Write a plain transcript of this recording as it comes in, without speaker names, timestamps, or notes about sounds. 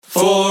For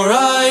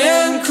I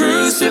am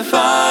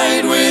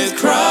crucified with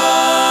Christ,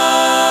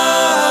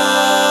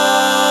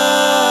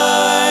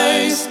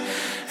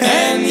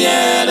 and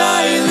yet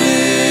I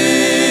live.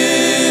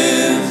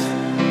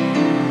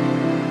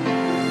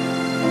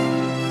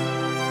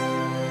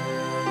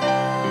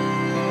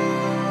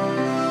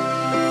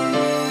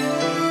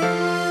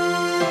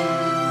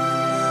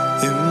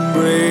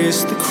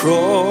 Embrace the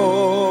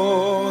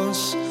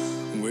cross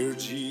where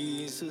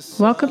Jesus...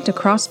 Welcome to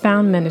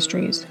Crossbound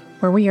Ministries,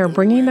 where we are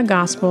bringing the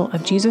gospel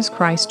of Jesus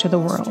Christ to the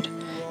world,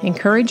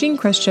 encouraging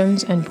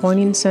Christians and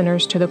pointing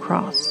sinners to the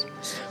cross.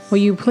 Will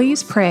you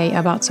please pray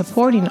about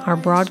supporting our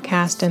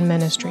broadcast and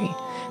ministry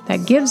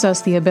that gives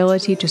us the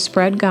ability to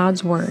spread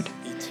God's word?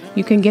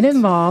 You can get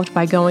involved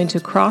by going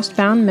to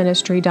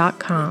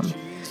crossboundministry.com.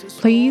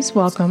 Please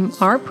welcome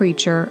our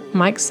preacher,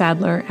 Mike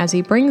Sadler, as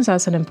he brings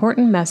us an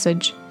important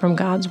message from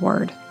God's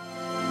word.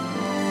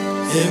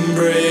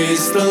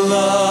 Embrace the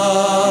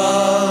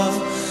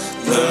love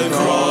the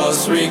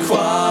cross requires.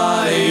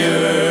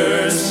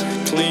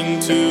 Cling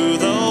to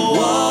the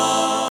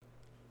wall.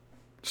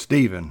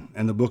 Stephen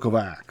in the book of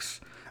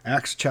Acts.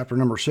 Acts chapter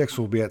number 6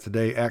 we'll be at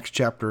today. Acts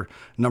chapter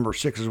number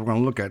 6 is we're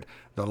going to look at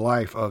the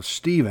life of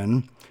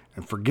Stephen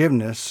and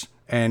forgiveness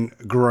and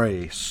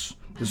grace.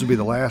 This will be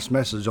the last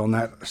message on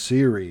that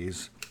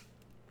series.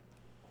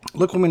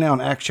 Look with me now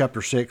in Acts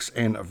chapter 6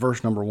 and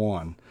verse number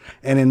 1.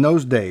 And in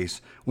those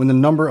days, when the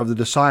number of the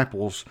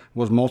disciples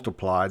was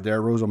multiplied, there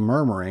arose a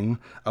murmuring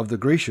of the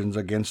Grecians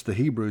against the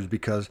Hebrews,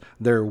 because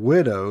their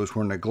widows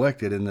were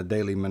neglected in the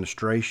daily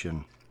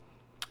ministration.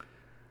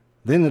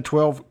 Then the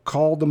 12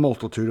 called the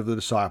multitude of the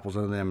disciples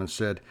unto them and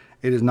said,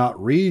 It is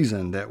not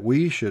reason that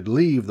we should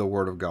leave the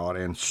word of God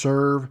and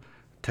serve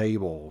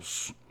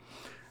tables.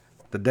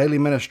 The daily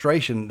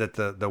ministration that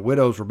the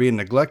widows were being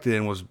neglected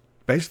in was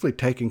basically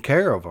taking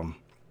care of them.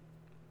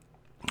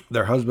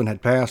 Their husband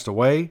had passed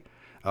away,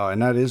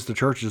 and that is the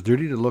church's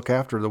duty to look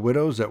after the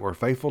widows that were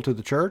faithful to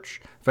the church,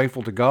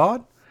 faithful to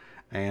God.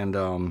 And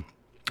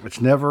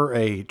it's never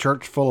a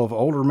church full of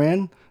older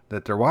men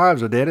that their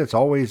wives are dead. It's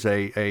always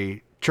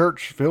a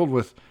church filled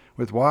with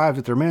wives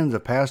that their men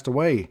have passed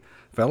away.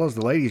 Fellas,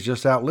 the ladies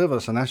just outlive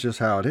us, and that's just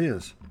how it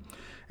is.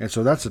 And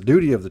so that's the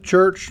duty of the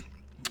church,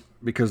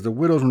 because the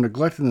widows were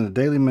neglected in the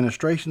daily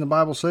ministration, the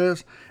Bible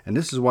says, and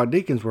this is why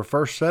deacons were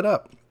first set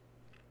up.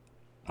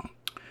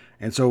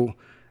 And so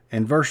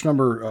in verse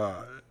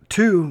number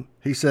 2,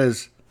 he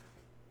says,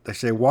 they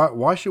say,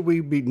 why should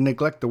we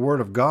neglect the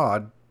word of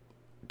God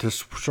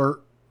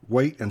to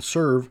wait and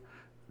serve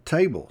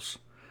tables?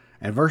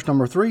 And verse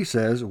number 3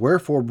 says,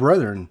 Wherefore,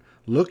 brethren,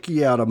 look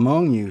ye out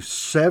among you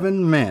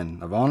 7 men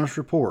of honest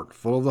report,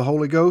 full of the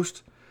Holy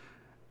Ghost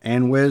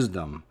and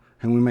wisdom,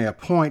 whom we may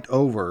appoint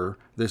over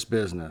this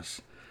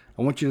business.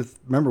 I want you to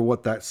remember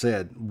what that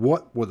said.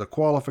 What were the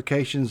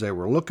qualifications they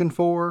were looking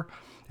for,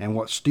 and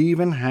what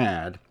Stephen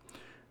had: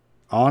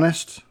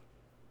 honest,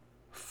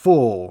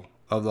 full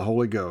of the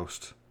Holy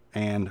Ghost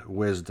and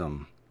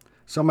wisdom.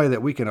 Somebody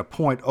that we can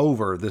appoint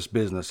over this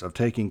business of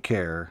taking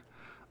care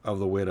of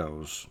the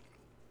widows.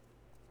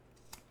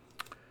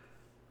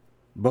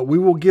 But we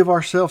will give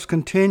ourselves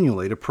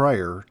continually to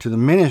prayer, to the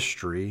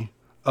ministry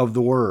of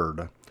the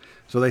word.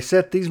 So they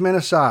set these men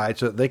aside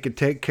so that they could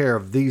take care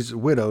of these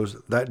widows,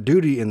 that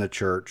duty in the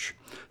church,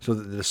 so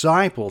that the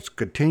disciples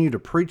continue to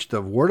preach the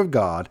word of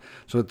God,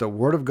 so that the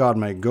word of God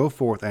may go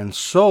forth and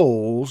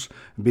souls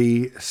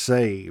be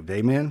saved.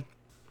 Amen?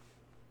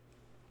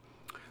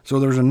 So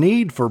there's a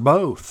need for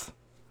both.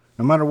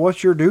 No matter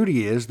what your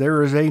duty is,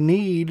 there is a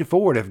need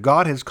for it. If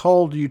God has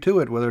called you to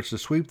it, whether it's to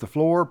sweep the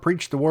floor,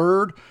 preach the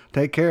word,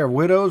 take care of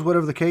widows,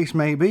 whatever the case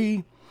may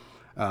be,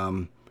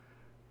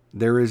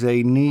 there is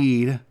a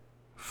need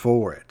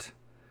for it.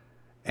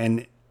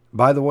 And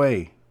by the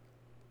way,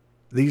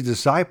 these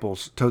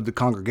disciples told the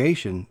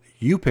congregation,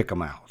 you pick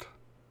them out.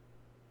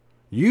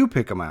 You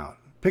pick them out.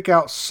 Pick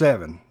out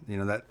 7. You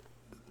know, that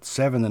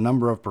 7, the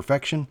number of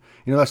perfection.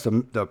 You know, that's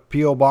the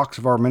P.O. Box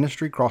of our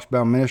ministry,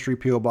 Crossbound Ministry,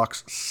 P.O.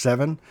 Box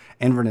 7,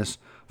 Inverness,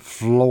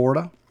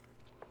 Florida.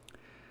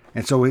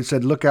 And so he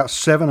said, look out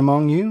 7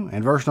 among you.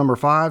 And verse number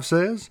 5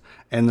 says,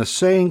 And the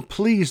saying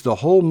pleased the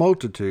whole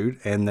multitude,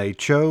 and they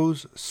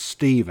chose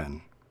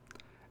Stephen,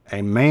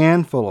 a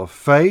man full of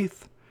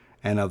faith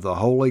and of the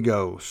Holy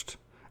Ghost,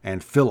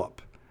 and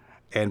Philip,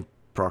 and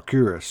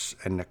Procurus,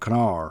 and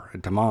Nicanor,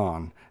 and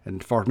Timon,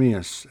 and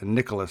Parmenas, and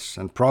Nicholas,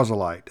 and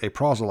a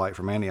proselyte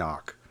from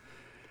Antioch.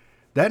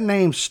 That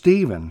name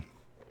Stephen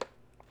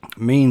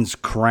means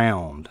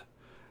crowned.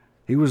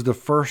 He was the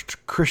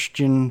first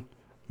Christian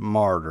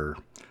martyr,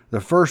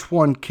 the first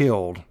one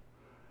killed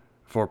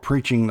for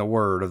preaching the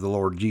word of the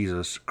Lord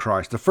Jesus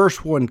Christ, the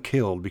first one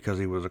killed because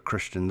he was a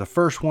Christian, the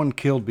first one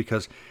killed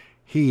because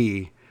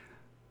he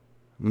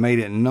made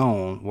it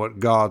known what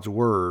God's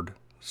word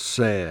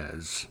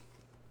says.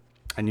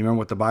 And you remember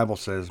what the Bible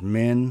says,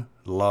 men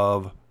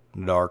love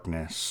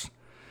darkness.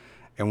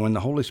 And when the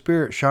Holy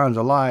Spirit shines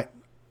a light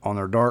on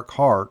their dark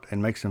heart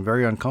and makes them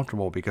very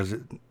uncomfortable, because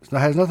it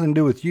has nothing to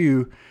do with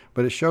you,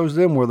 but it shows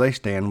them where they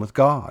stand with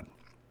God.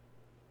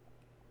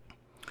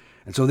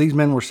 And so these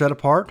men were set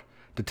apart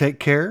to take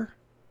care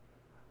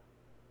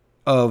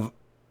of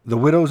the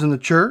widows in the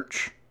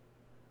church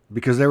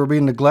because they were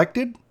being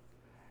neglected.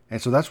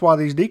 And so that's why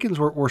these deacons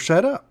were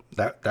set up.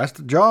 That's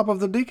the job of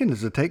the deacon,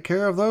 is to take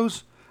care of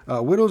those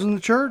widows in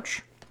the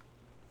church.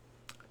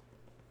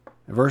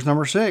 Verse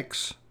number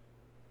 6,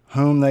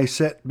 whom they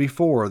set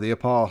before the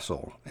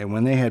apostle, and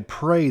when they had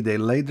prayed, they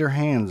laid their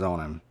hands on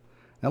him.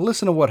 Now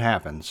listen to what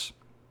happens.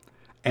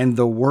 And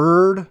the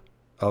word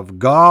of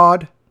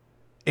God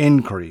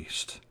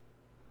increased,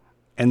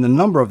 and the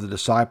number of the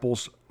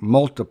disciples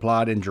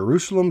multiplied in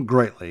Jerusalem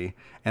greatly,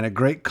 and a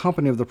great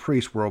company of the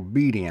priests were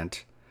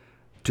obedient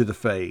to the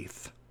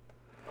faith.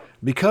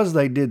 Because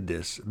they did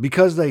this,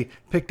 because they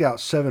picked out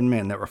 7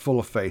 men that were full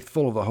of faith,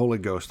 full of the Holy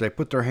Ghost, they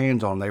put their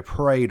hands on them, they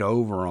prayed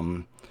over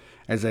them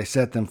as they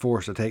set them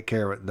forth to take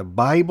care of it. The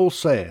Bible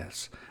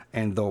says,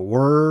 and the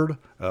word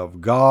of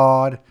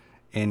God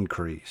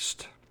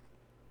increased.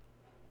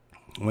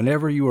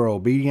 Whenever you are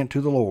obedient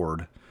to the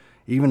Lord,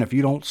 even if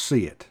you don't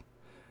see it,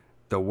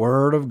 the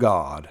word of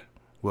God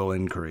will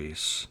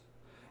increase.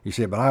 You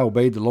say, but I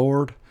obeyed the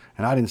Lord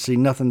and I didn't see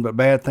nothing but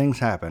bad things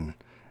happen.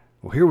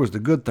 Well, here was the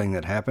good thing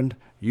that happened.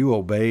 You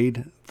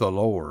obeyed the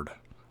Lord.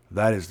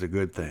 That is the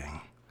good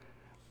thing.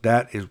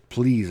 That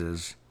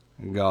pleases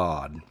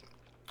God.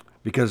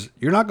 Because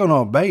you're not going to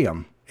obey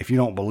him if you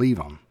don't believe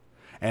him.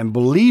 And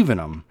believing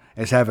him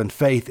is having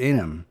faith in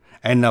him.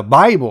 And the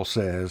Bible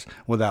says,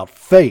 without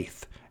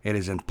faith, it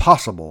is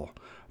impossible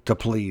to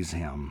please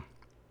him.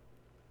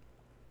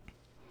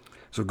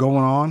 So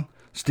going on,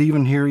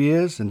 Stephen, here he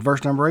is in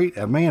verse number 8,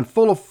 a man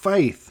full of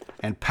faith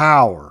and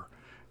power,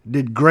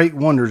 did great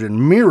wonders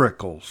and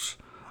miracles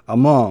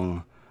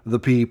among the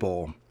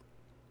people.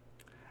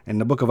 In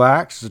the book of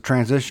Acts, it's a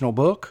transitional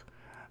book,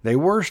 they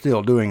were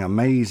still doing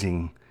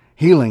amazing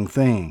healing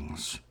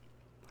things.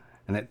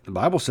 And the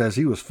Bible says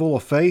he was full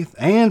of faith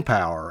and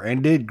power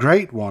and did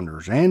great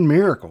wonders and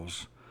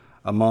miracles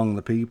among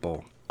the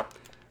people.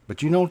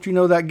 But you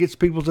know that gets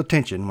people's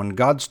attention when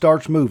God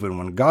starts moving,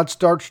 when God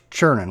starts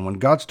churning, when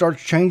God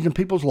starts changing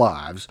people's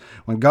lives,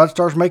 when God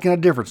starts making a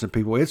difference in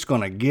people, it's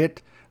going to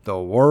get the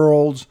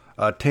world's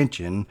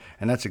attention.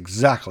 And that's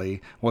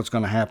exactly what's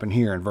going to happen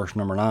here in verse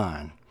number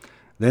 9.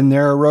 Then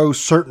there arose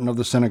certain of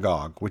the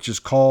synagogue, which is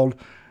called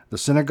the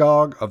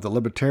synagogue of the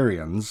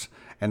Libertarians,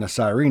 and the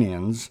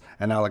Cyrenians,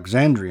 and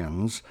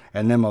Alexandrians,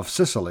 and them of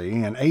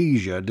Sicily and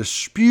Asia,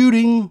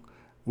 disputing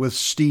with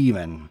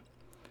Stephen.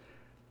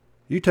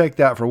 You take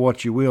that for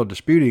what you will.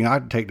 Disputing,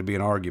 I'd take to be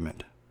an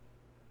argument.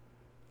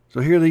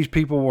 So here these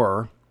people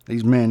were.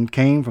 These men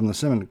came from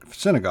the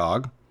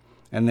synagogue,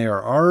 and they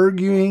are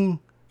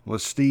arguing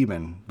with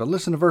Stephen. But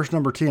listen to verse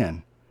number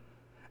 10.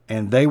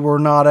 And they were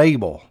not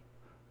able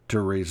to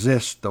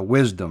resist the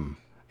wisdom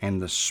and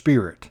the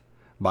spirit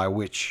by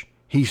which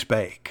he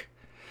spake.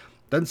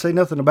 Doesn't say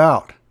nothing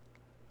about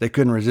they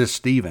couldn't resist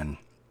Stephen.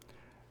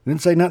 It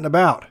didn't say nothing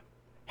about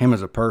him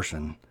as a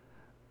person.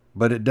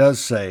 But it does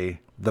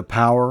say the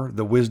power,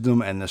 the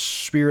wisdom, and the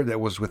spirit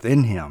that was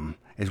within him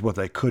is what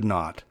they could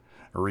not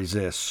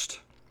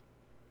resist.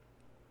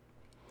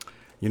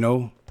 You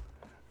know,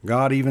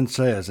 God even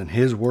says in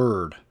his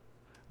word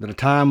that a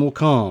time will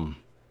come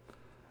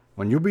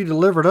when you'll be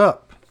delivered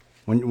up,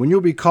 when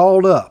you'll be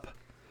called up,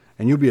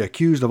 and you'll be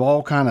accused of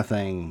all kind of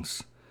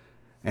things.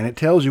 And it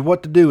tells you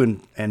what to do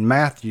in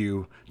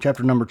Matthew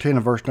chapter number 10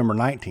 and verse number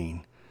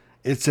 19.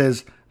 It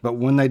says, but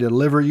when they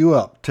deliver you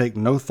up, take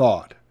no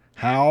thought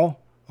how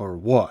or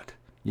what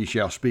ye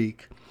shall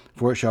speak,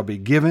 for it shall be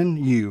given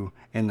you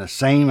in the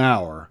same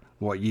hour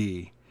what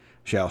ye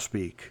shall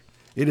speak.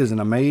 It is an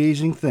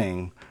amazing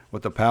thing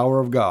what the power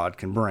of God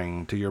can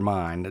bring to your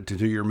mind,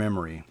 to your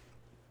memory.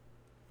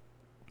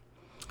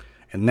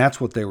 And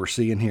that's what they were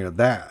seeing here.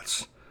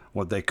 That's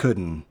what they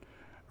couldn't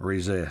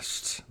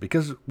resist.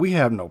 Because we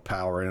have no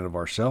power in and of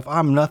ourselves.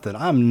 I'm nothing.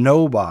 I'm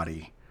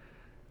nobody.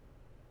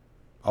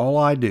 All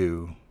I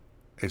do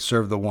is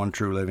serve the one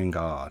true living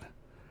God.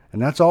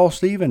 And that's all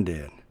Stephen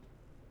did.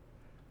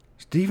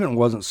 Stephen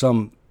wasn't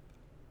some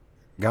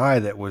guy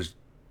that was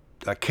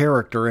a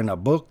character in a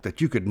book that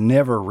you could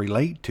never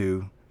relate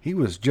to. He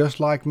was just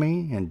like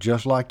me and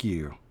just like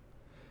you.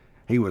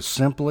 He was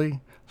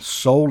simply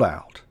sold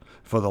out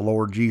for the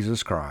Lord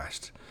Jesus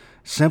Christ.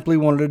 Simply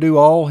wanted to do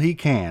all he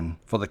can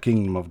for the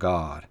kingdom of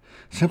God.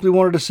 Simply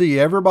wanted to see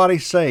everybody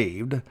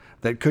saved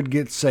that could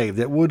get saved,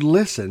 that would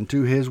listen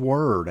to his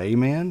word.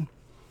 Amen?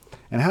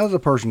 And how does a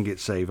person get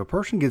saved? A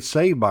person gets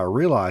saved by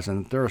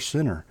realizing that they're a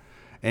sinner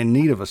in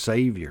need of a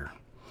Savior.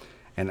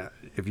 And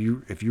if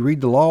you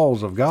read the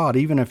laws of God,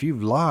 even if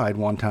you've lied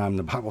one time,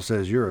 the Bible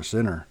says you're a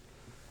sinner.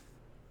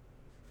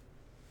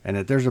 And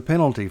that there's a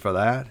penalty for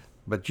that,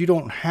 but you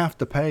don't have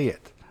to pay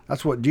it.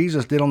 That's what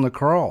Jesus did on the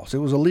cross. It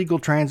was a legal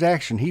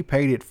transaction. He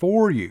paid it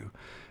for you,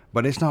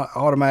 but it's not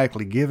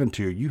automatically given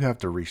to you. You have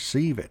to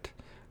receive it.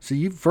 See,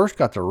 you've first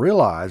got to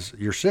realize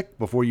you're sick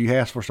before you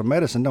ask for some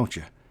medicine, don't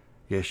you?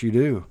 Yes, you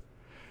do.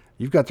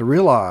 You've got to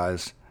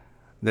realize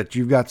that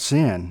you've got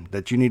sin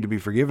that you need to be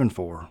forgiven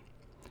for.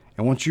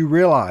 And once you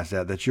realize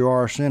that you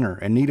are a sinner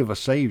in need of a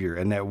Savior,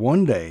 and that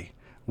one day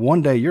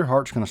your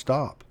heart's going to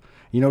stop.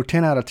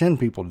 10 out of 10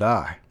 people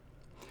die.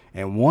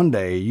 And one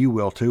day you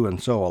will too,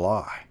 and so will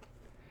I.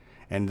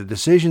 And the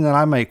decision that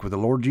I make with the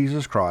Lord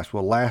Jesus Christ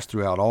will last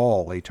throughout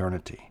all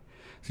eternity.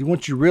 See,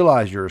 once you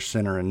realize you're a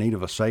sinner in need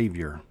of a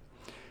Savior,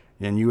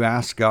 and you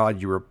ask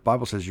God,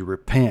 Bible says you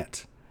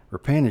repent.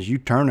 Repent is you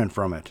turning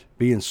from it,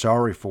 being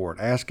sorry for it,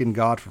 asking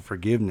God for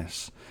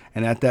forgiveness.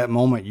 And at that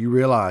moment, you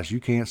realize you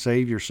can't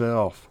save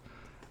yourself,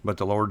 but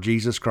the Lord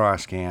Jesus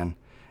Christ can.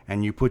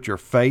 And you put your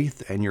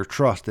faith and your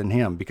trust in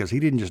Him, because He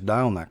didn't just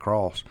die on that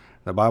cross.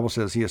 The Bible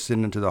says He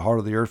ascended into the heart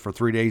of the earth for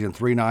 3 days and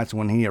 3 nights. And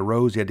when He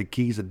arose, He had the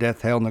keys of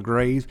death, hell, and the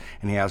grave,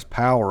 and He has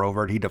power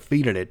over it. He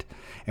defeated it.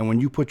 And when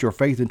you put your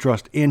faith and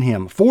trust in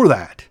Him for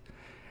that,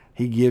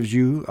 He gives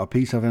you a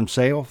piece of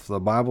Himself. The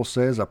Bible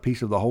says a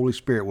piece of the Holy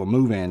Spirit will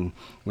move in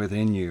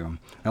within you.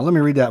 Now let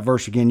me read that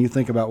verse again. You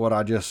think about what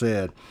I just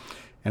said.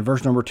 In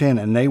verse number 10,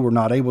 and they were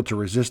not able to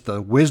resist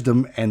the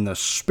wisdom and the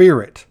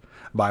Spirit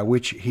by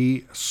which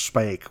He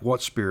spake.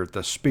 What Spirit?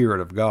 The Spirit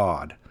of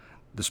God.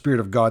 The Spirit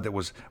of God that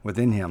was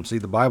within Him. See,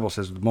 the Bible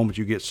says the moment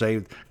you get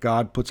saved,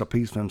 God puts a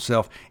piece of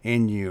Himself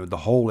in you, the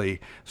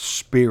Holy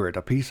Spirit,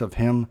 a piece of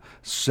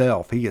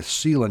Himself. He is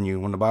sealing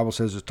you. When the Bible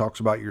says it talks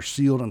about you're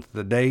sealed unto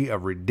the day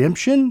of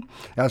redemption,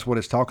 that's what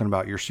it's talking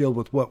about. You're sealed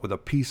with what? With a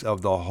piece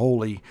of the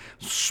Holy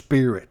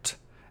Spirit.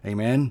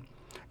 Amen?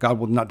 God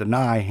will not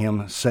deny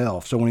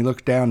Himself. So when He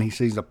looks down, He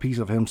sees a piece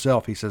of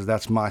Himself. He says,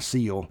 that's my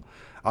seal.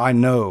 I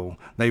know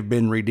they've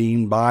been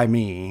redeemed by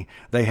me.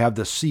 They have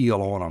the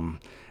seal on them.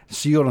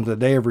 Sealed unto the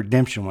day of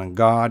redemption when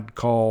God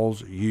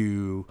calls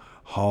you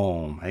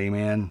home.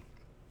 Amen.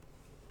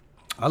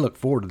 I look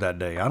forward to that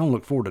day. I don't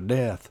look forward to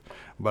death,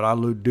 but I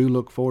do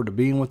look forward to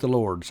being with the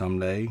Lord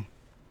someday.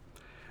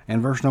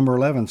 And verse number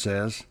 11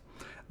 says,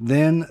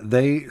 then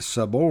they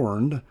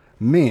suborned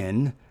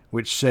men,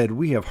 which said,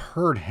 we have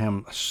heard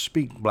him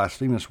speak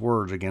blasphemous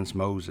words against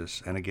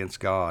Moses and against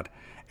God.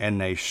 And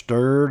they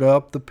stirred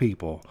up the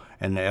people,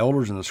 and the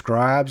elders and the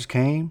scribes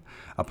came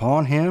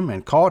upon him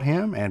and caught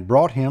him and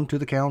brought him to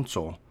the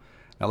council.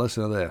 Now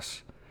listen to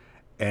this.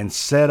 And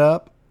set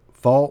up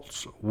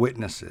false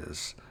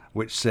witnesses,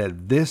 which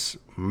said, this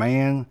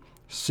man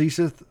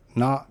ceaseth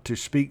not to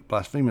speak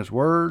blasphemous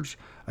words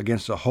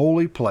against the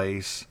holy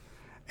place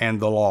and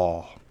the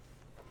law.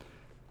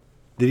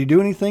 Did he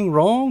do anything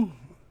wrong?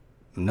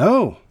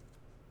 No.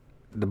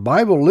 The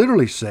Bible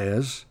literally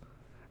says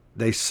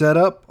they set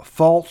up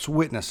false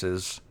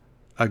witnesses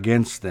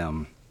against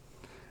them.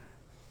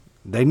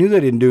 They knew he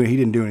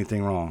didn't do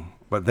anything wrong,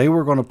 but they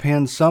were going to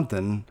pin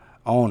something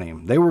on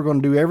him. They were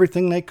going to do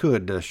everything they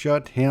could to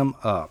shut him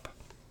up,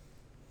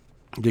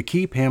 to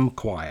keep him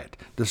quiet,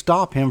 to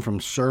stop him from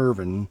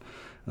serving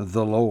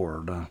the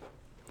Lord.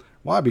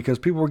 Why? Because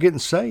people were getting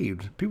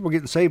saved. People were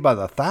getting saved by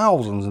the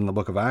thousands in the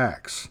book of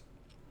Acts.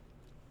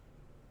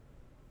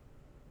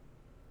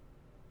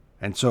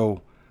 And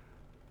so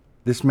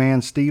this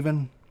man,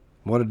 Stephen,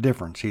 what a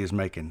difference he is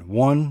making.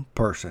 One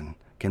person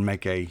can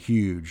make a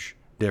huge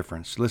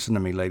difference. Listen to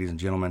me, ladies and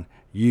gentlemen.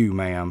 You,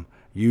 ma'am,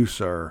 you,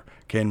 sir,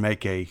 can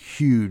make a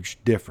huge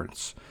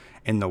difference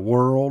in the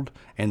world,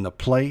 in the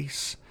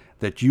place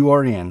that you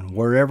are in,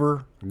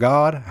 wherever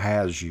God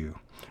has you.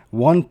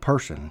 One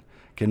person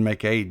can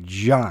make a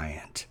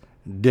giant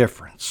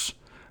difference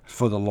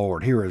for the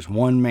Lord. Here is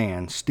one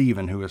man,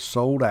 Stephen, who is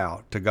sold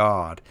out to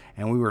God.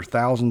 And we were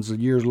thousands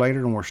of years later,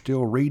 and we're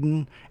still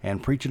reading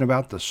and preaching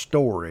about the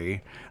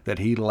story that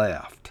he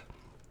left.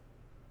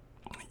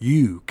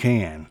 You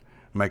can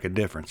make a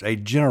difference, a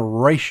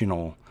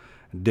generational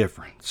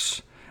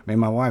difference. Me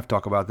and my wife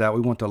talk about that.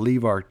 We want to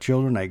leave our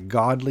children a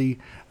godly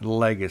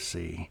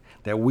legacy.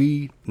 That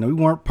we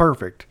weren't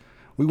perfect.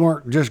 We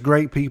weren't just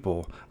great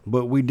people,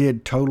 but we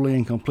did totally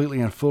and completely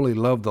and fully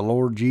love the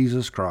Lord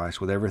Jesus Christ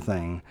with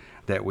everything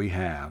that we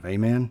have.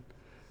 Amen?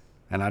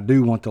 And I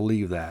do want to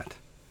leave that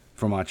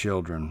for my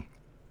children.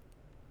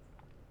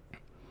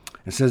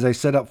 It says they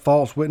set up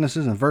false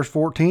witnesses in verse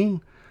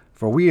 14.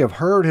 For we have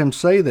heard him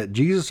say that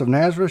Jesus of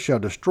Nazareth shall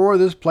destroy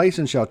this place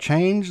and shall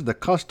change the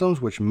customs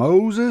which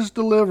Moses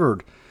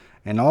delivered.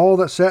 And all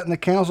that sat in the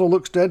council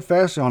looked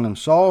steadfastly on him,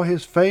 saw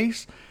his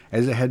face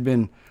as it had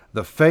been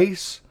the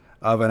face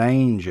of an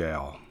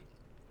angel.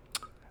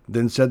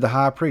 Then said the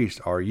high priest,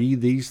 Are ye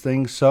these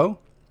things so?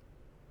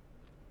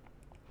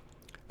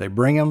 They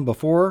bring him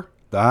before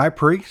the high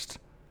priest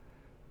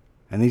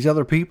and these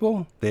other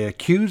people. They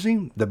accuse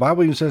him. The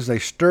Bible even says they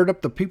stirred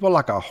up the people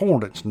like a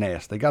hornet's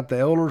nest. They got the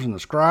elders and the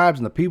scribes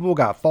and the people,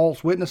 got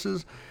false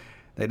witnesses.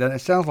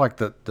 It sounds like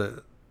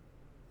the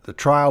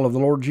trial of the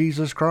Lord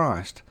Jesus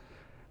Christ.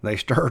 They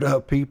stirred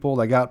up people.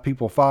 They got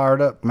people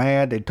fired up,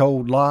 mad. They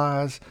told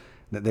lies.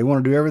 That they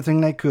want to do everything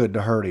they could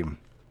to hurt him.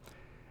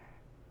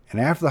 And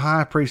after the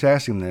high priest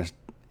asked him this,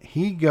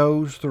 he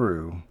goes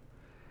through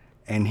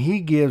and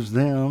he gives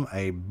them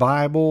a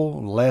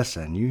Bible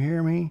lesson. You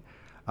hear me?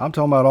 I'm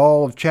talking about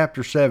all of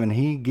chapter 7.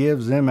 He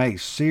gives them a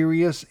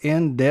serious,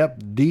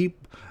 in-depth,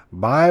 deep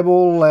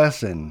Bible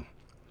lesson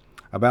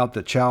about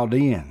the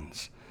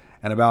Chaldeans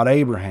and about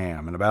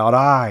Abraham and about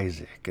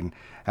Isaac and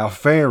how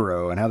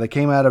Pharaoh and how they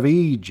came out of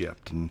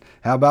Egypt and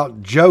how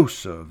about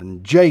Joseph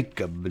and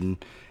Jacob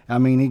and I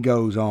mean, he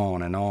goes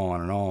on and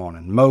on and on,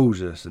 and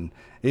Moses and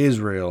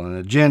Israel and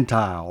the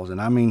Gentiles,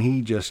 and I mean,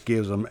 he just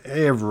gives them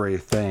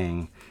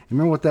everything. You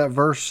remember what that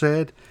verse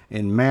said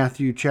in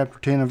Matthew chapter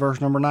 10 and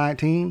verse number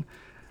 19?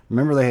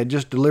 Remember, they had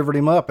just delivered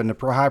him up, and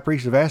the high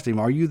priest have asked him,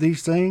 "Are you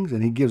these things?"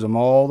 And he gives them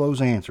all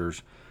those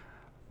answers.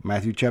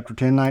 Matthew chapter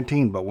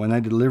 10:19. But when they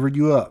delivered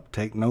you up,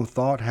 take no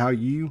thought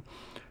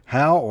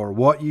how or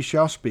what ye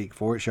shall speak,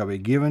 for it shall be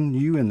given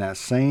you in that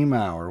same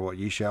hour what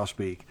ye shall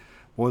speak.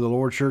 Boy, the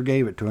Lord sure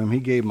gave it to him. He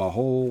gave him a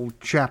whole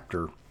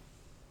chapter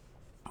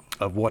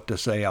of what to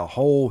say, a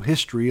whole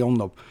history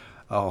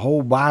a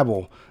whole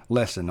Bible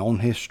lesson on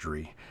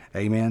history.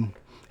 Amen.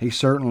 He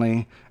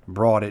certainly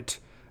brought it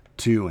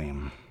to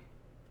him.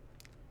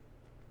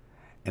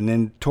 And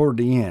then toward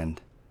the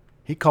end,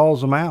 he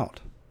calls them out.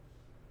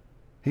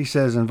 He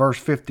says in verse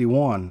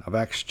 51 of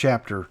Acts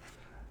chapter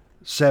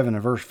 7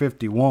 and verse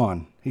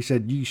 51, he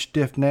said, "You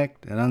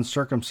stiff-necked and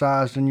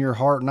uncircumcised in your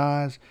heart and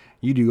eyes,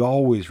 you do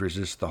always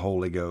resist the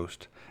Holy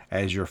Ghost.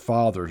 As your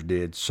fathers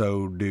did,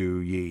 so do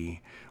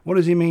ye." What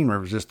does he mean,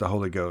 resist the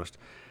Holy Ghost?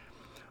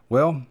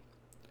 Well,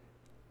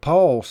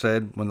 Paul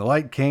said when the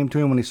light came to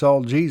him when he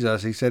saw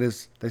Jesus, they said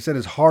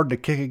it's hard to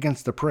kick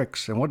against the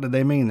pricks. And what did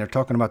they mean? They're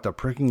talking about the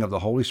pricking of the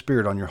Holy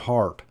Spirit on your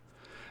heart,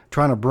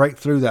 trying to break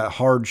through that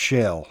hard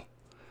shell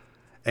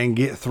and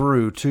get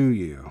through to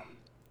you.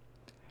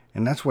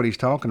 And that's what he's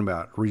talking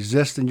about.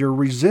 You're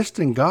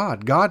resisting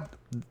God. God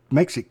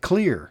makes it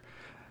clear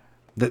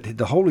that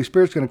the Holy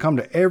Spirit's going to come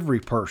to every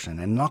person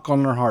and knock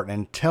on their heart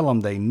and tell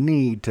them they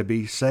need to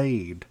be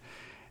saved.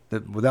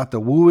 That without the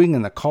wooing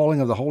and the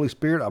calling of the Holy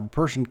Spirit, a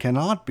person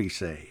cannot be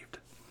saved.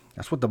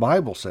 That's what the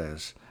Bible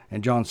says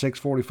in John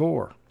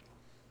 6:44.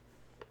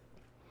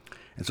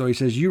 And so he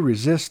says, you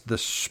resist the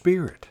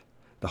Spirit,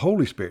 the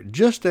Holy Spirit,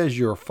 just as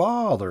your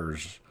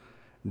fathers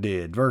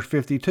did. Verse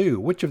 52,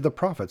 which of the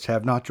prophets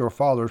have not your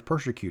fathers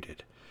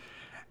persecuted?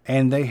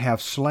 And they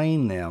have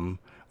slain them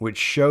which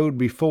showed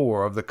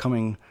before of the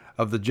coming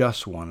of the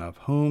just one, of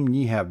whom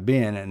ye have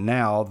been and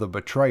now the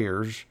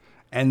betrayers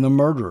and the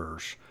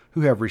murderers,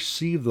 who have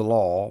received the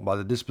law by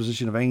the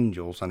disposition of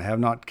angels and have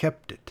not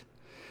kept it.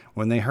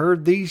 When they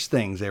heard these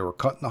things, they were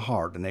cut in the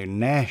heart, and they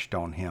gnashed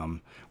on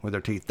him with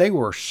their teeth. They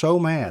were so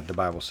mad, the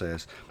Bible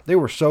says. They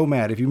were so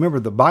mad. If you remember,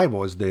 the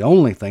Bible is the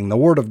only thing, the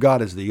Word of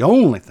God is the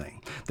only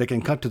thing that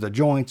can cut to the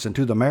joints and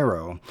to the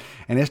marrow.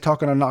 And it's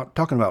not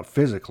talking about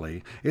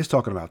physically. It's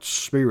talking about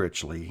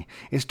spiritually.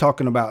 It's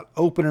talking about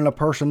opening a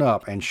person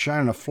up and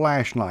shining a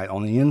flashlight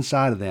on the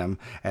inside of them,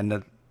 and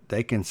that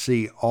they can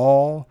see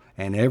all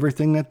and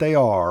everything that they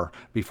are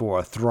before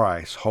a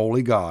thrice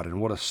holy God,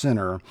 and what a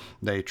sinner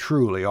they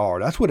truly are.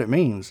 That's what it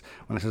means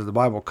when it says the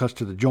Bible cuts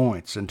to the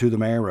joints and to the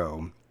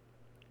marrow.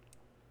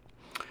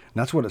 And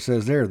that's what it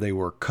says there. They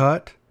were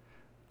cut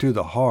to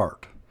the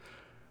heart.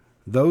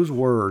 Those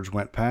words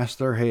went past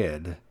their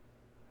head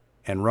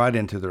and right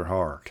into their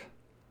heart,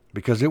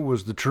 because it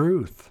was the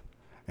truth,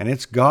 and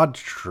it's God's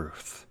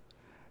truth,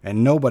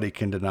 and nobody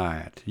can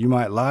deny it. You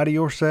might lie to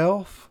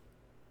yourself.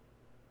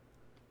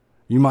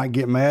 You might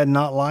get mad and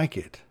not like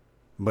it,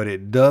 but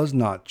it does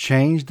not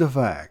change the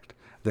fact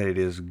that it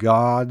is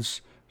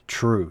God's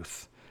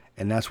truth.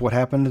 And that's what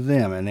happened to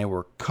them, and they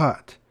were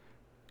cut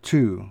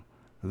to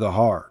the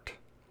heart.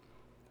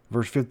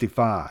 Verse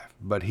 55,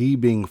 but he,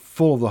 being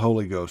full of the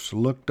Holy Ghost,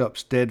 looked up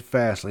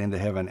steadfastly into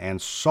heaven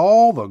and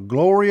saw the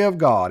glory of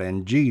God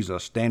and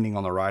Jesus standing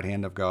on the right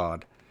hand of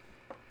God.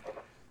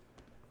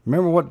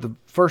 Remember what the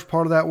first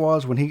part of that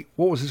was? What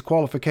was his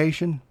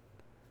qualification?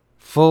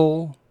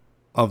 Full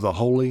of the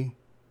Holy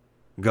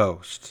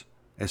Ghost,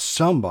 as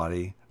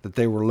somebody that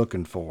they were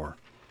looking for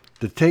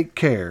to take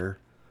care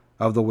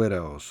of the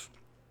widows.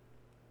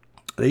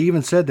 They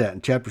even said that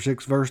in chapter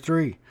 6, verse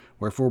 3.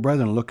 Wherefore,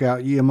 brethren, look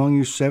out ye among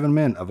you 7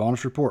 men of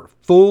honest report,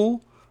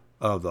 full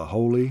of the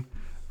Holy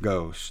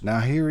Ghost.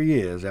 Now here he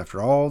is,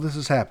 after all this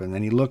has happened,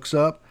 and he looks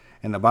up,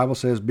 and the Bible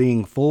says,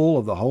 being full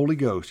of the Holy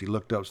Ghost, he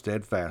looked up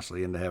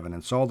steadfastly into heaven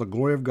and saw the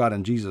glory of God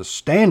and Jesus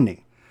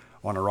standing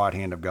on the right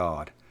hand of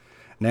God.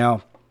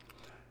 Now,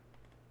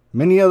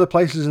 many other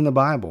places in the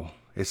Bible,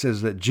 it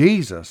says that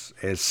Jesus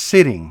is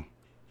sitting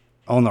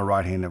on the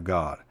right hand of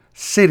God,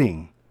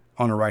 sitting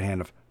on the right hand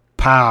of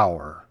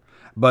power.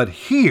 But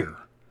here,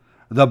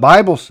 the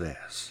Bible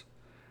says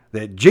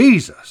that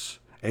Jesus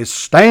is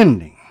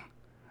standing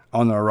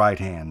on the right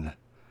hand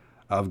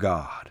of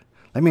God.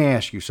 Let me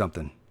ask you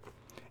something.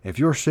 If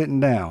you're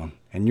sitting down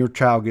and your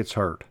child gets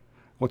hurt,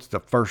 what's the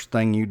first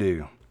thing you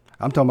do?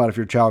 I'm talking about if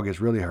your child gets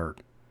really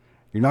hurt.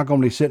 You're not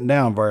going to be sitting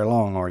down very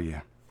long, are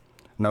you?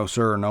 No,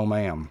 sir, no,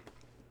 ma'am.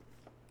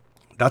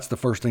 That's the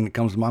first thing that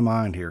comes to my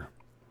mind here.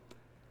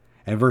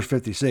 And verse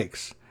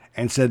 56,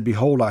 and said,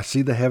 behold, I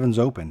see the heavens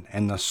open,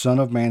 and the Son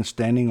of Man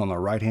standing on the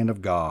right hand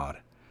of God.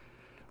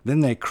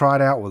 Then they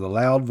cried out with a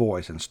loud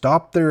voice, and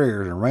stopped their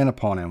ears, and ran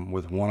upon him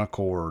with one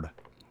accord.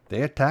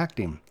 They attacked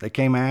him. They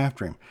came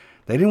after him.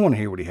 They didn't want to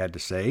hear what he had to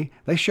say.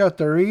 They shut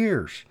their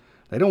ears.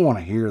 They don't want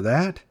to hear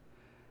that.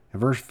 In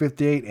verse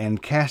 58,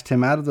 and cast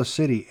him out of the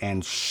city,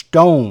 and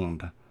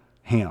stoned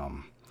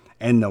him.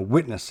 And the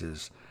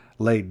witnesses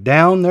laid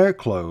down their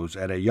clothes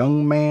at a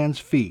young man's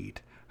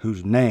feet,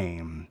 whose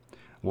name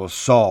was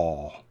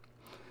Saul.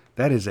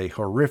 That is a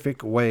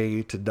horrific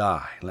way to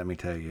die, let me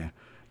tell you,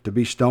 to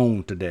be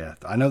stoned to death.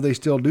 I know they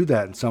still do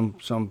that in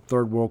some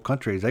third world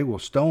countries. They will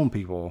stone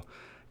people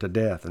to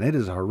death, and it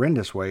is a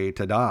horrendous way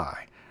to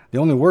die. The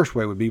only worst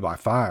way would be by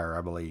fire,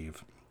 I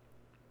believe.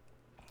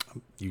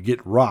 You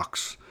get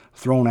rocks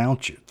thrown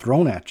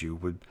at you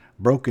with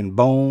broken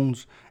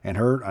bones and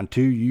hurt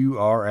until you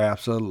are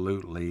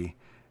absolutely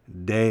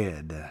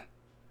dead.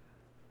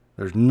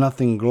 There's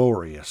nothing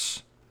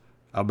glorious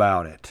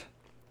about it.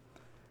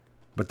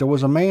 But there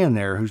was a man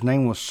there whose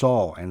name was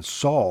Saul, and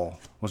Saul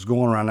was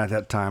going around at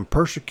that time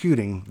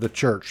persecuting the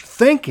church,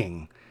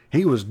 thinking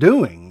he was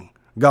doing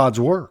God's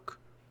work.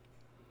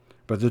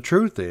 But the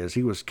truth is,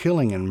 he was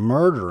killing and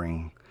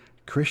murdering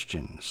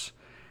Christians.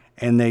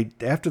 And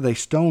after they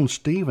stoned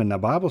Stephen, the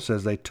Bible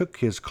says they took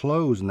his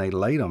clothes and they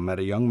laid them at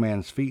a young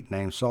man's feet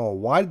named Saul.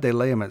 Why did they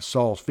lay him at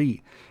Saul's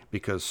feet?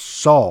 Because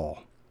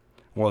Saul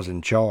was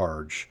in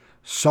charge.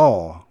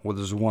 Saul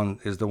is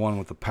the one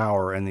with the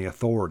power and the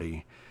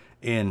authority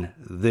in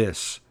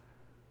this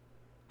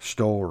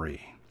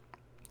story.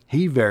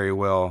 He very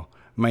well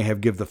may have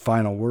given the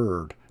final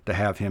word to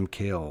have him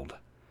killed.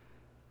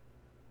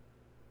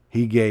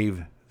 He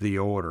gave the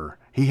order.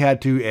 He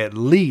had to at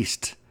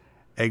least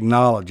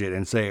acknowledge it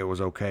and say it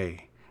was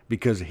okay,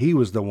 because he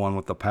was the one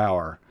with the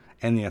power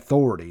and the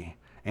authority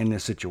in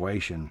this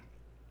situation.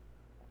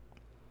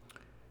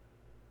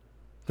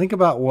 Think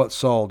about what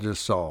Saul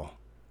just saw.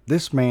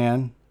 This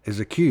man is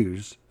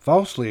accused,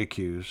 falsely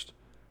accused,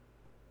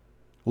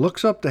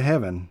 looks up to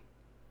heaven,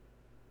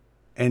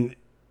 and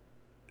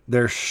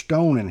they're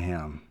stoning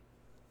him.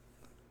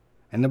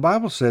 And the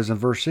Bible says in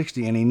verse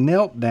 60, and he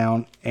knelt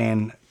down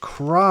and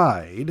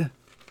cried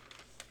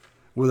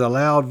with a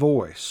loud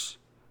voice,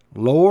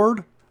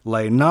 Lord,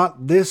 lay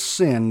not this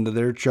sin to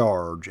their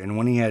charge. And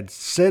when he had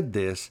said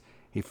this,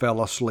 he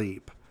fell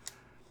asleep.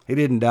 He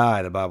didn't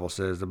die, the Bible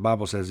says. The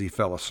Bible says he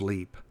fell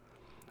asleep.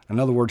 In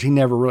other words, he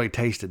never really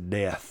tasted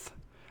death.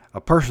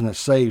 A person that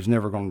saves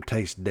never going to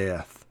taste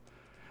death.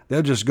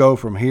 They'll just go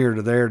from here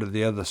to there to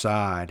the other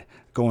side,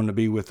 going to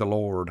be with the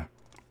Lord.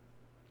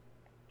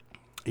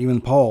 Even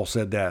Paul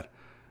said that,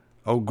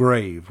 O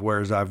grave,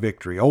 where is thy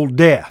victory? O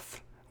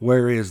death,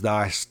 where is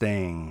thy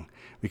sting?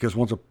 Because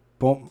once a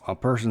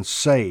person's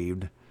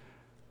saved,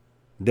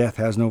 death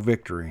has no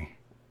victory,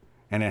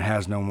 and it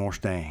has no more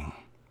sting.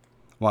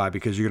 Why?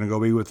 Because you're going to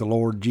go be with the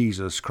Lord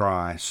Jesus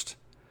Christ.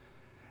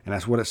 And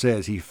that's what it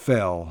says. He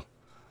fell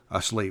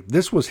asleep.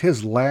 This was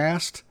his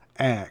last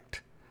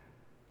act.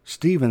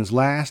 Stephen's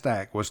last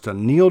act was to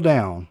kneel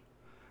down,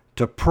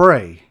 to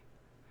pray,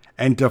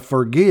 and to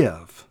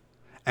forgive,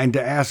 and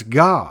to ask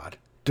God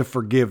to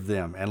forgive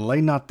them, and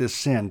lay not this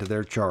sin to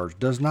their charge.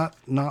 Does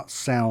not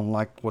sound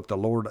like what the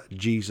Lord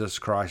Jesus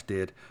Christ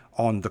did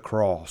on the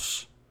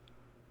cross.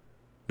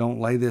 Don't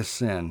lay this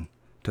sin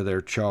to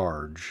their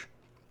charge.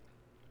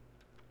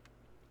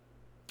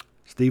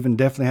 Stephen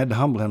definitely had to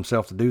humble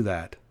himself to do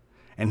that.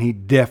 And you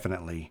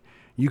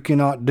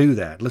cannot do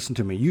that. Listen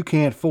to me. You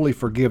can't fully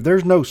forgive.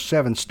 There's no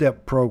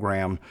 7-step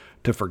program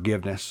to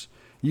forgiveness.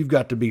 You've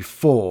got to be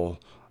full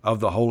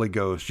of the Holy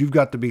Ghost. You've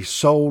got to be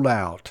sold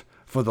out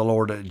for the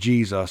Lord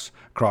Jesus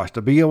Christ,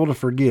 to be able to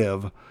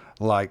forgive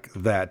like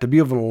that, to be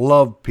able to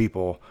love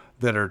people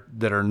that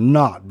are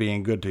not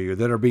being good to you,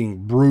 that are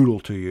being brutal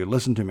to you.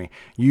 Listen to me.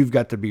 You've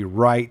got to be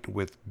right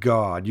with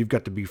God. You've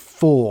got to be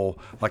full,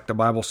 like the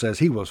Bible says,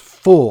 he was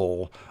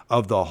full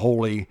of the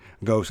Holy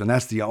Ghost. And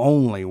that's the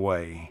only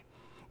way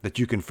that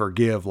you can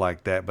forgive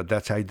like that. But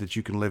that's how that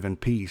you can live in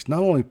peace. Not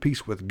only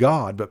peace with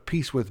God, but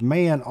peace with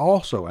man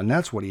also. And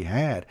that's what he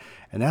had.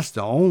 And that's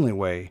the only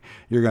way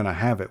you're going to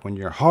have it. When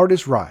your heart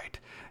is right,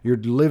 you're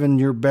living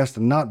your best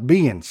and not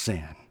be in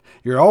sin.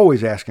 You're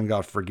always asking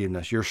God for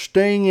forgiveness. You're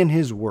staying in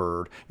his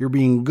word. You're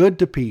being good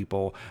to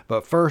people.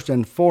 But first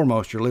and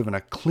foremost, you're living a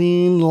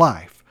clean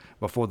life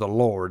before the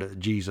Lord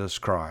Jesus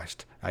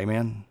Christ.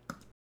 Amen.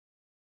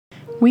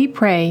 We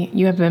pray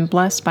you have been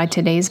blessed by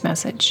today's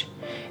message.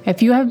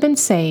 If you have been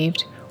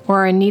saved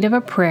or are in need of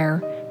a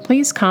prayer,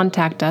 please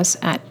contact us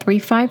at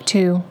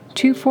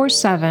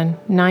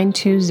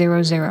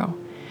 352-247-9200.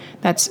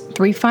 That's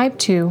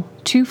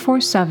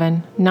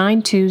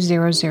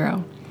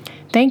 352-247-9200.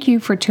 Thank you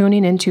for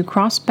tuning into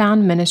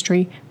Crossbound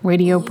Ministry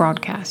radio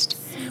broadcast.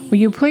 Will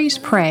you please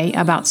pray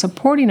about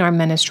supporting our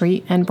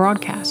ministry and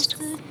broadcast?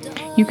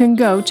 You can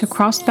go to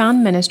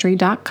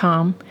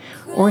crossboundministry.com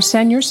or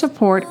send your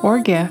support or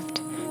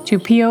gift to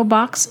P.O.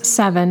 Box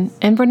 7,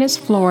 Inverness,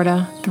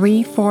 Florida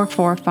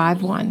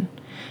 34451.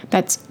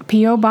 That's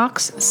P.O.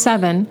 Box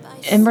 7,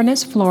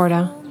 Inverness,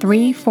 Florida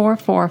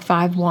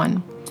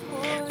 34451.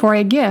 For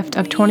a gift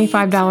of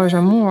 $25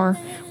 or more,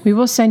 we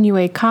will send you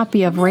a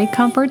copy of Ray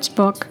Comfort's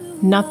book,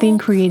 Nothing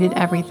Created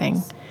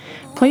Everything.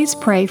 Please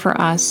pray for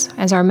us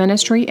as our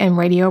ministry and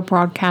radio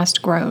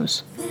broadcast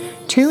grows.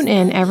 Tune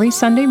in every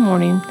Sunday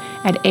morning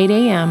at 8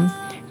 a.m.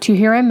 to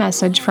hear a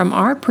message from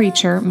our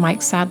preacher,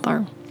 Mike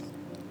Sadler.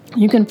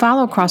 You can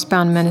follow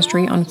Crossbound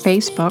Ministry on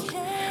Facebook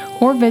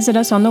or visit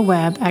us on the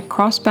web at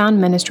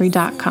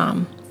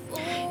crossboundministry.com.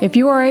 If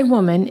you are a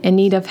woman in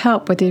need of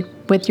help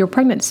with your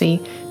pregnancy,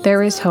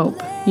 there is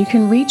hope. You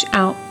can reach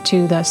out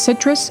to the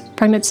Citrus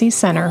Pregnancy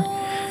Center.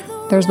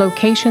 There's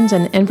locations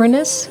in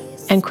Inverness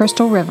and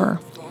Crystal River.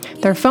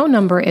 Their phone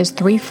number is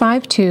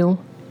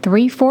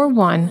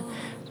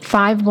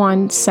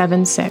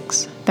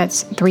 352-341-5176.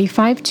 That's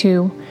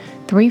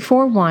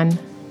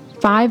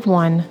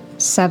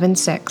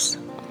 352-341-5176.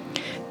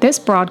 This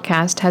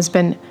broadcast has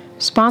been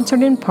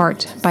sponsored in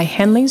part by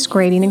Henley's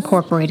Grading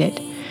Incorporated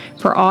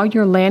for all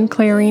your land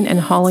clearing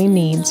and hauling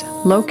needs,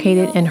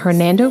 located in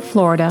Hernando,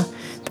 Florida,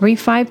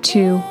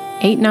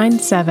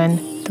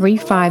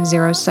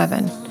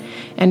 352-897-3507.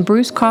 And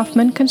Bruce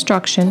Kaufman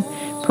Construction,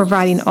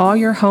 providing all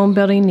your home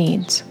building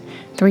needs,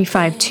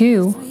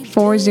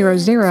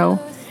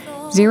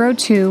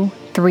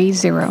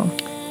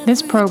 352-400-0230.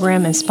 This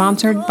program is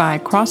sponsored by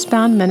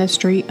Crossbound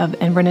Ministry of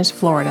Inverness,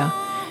 Florida,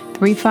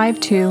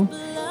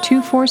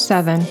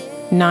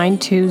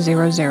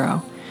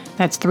 352-247-9200.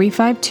 That's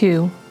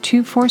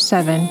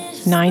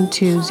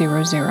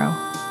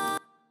 352-247-9200.